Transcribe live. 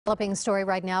Developing story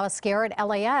right now, a scare at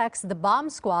LAX. The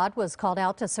bomb squad was called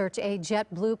out to search a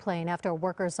JetBlue plane after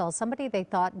workers saw somebody they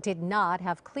thought did not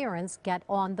have clearance get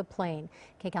on the plane.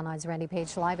 KCAL 9's Randy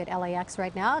Paige live at LAX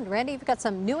right now. And Randy, you've got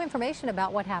some new information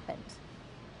about what happened.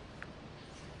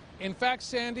 In fact,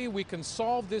 Sandy, we can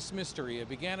solve this mystery. It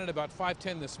began at about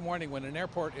 5:10 this morning when an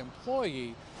airport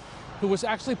employee who was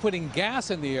actually putting gas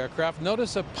in the aircraft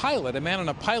noticed a pilot, a man in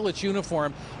a pilot's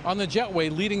uniform, on the jetway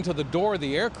leading to the door of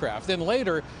the aircraft. Then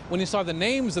later, when he saw the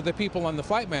names of the people on the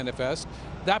flight manifest,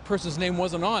 that person's name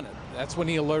wasn't on it. That's when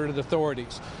he alerted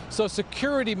authorities. So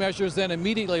security measures then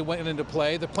immediately went into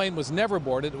play. The plane was never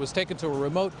boarded. It was taken to a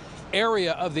remote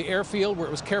area of the airfield where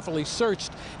it was carefully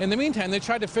searched. In the meantime, they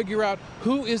tried to figure out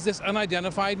who is this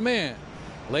unidentified man.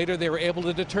 Later, they were able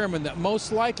to determine that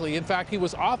most likely, in fact, he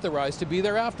was authorized to be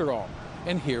there after all.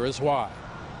 And here is why.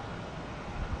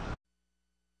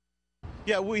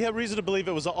 Yeah, we have reason to believe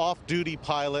it was an off-duty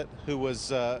pilot who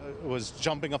was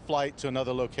jumping a flight to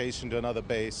another location, to another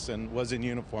base, and was in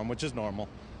uniform, which is normal.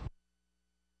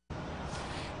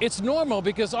 It's normal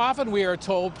because often we are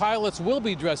told pilots will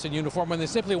be dressed in uniform when they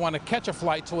simply want to catch a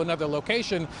flight to another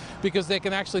location because they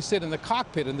can actually sit in the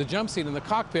cockpit, in the jump seat in the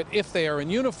cockpit, if they are in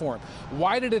uniform.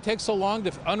 Why did it take so long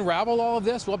to unravel all of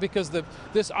this? Well, because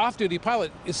this off-duty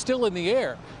pilot is still in the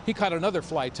air. He caught another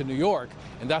flight to New York,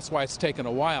 and that's why it's taken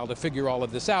a while to figure all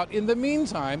of this out. In the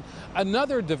meantime,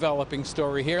 another developing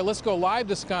story here. Let's go live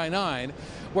to Sky 9,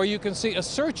 where you can see a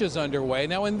search is underway.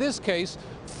 Now, in this case,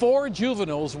 4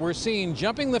 juveniles were seen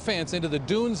jumping the fence into the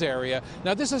dunes area.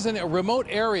 Now, this is in a remote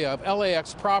area of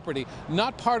LAX property,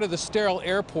 not part of the sterile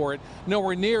airport,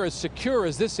 nowhere near as secure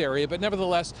as this area, but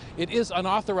nevertheless, it is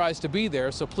unauthorized to be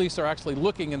there, so police are actually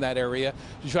looking in that area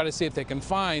to try to see if they can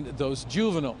find those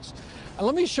juveniles. And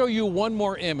let me show you one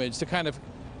more image to kind of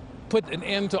put an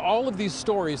end to all of these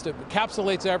stories that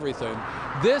encapsulates everything.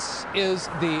 This is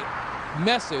the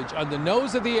message on the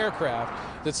nose of the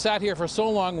aircraft that sat here for so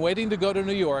long waiting to go to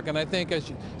New York, and I think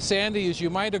Sandy, as you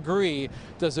might agree,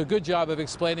 does a good job of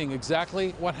explaining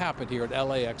exactly what happened here at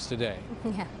LAX today.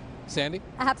 Yeah. Sandy?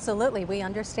 Absolutely. We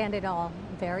understand it all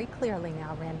very clearly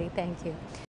now, Randy. Thank you.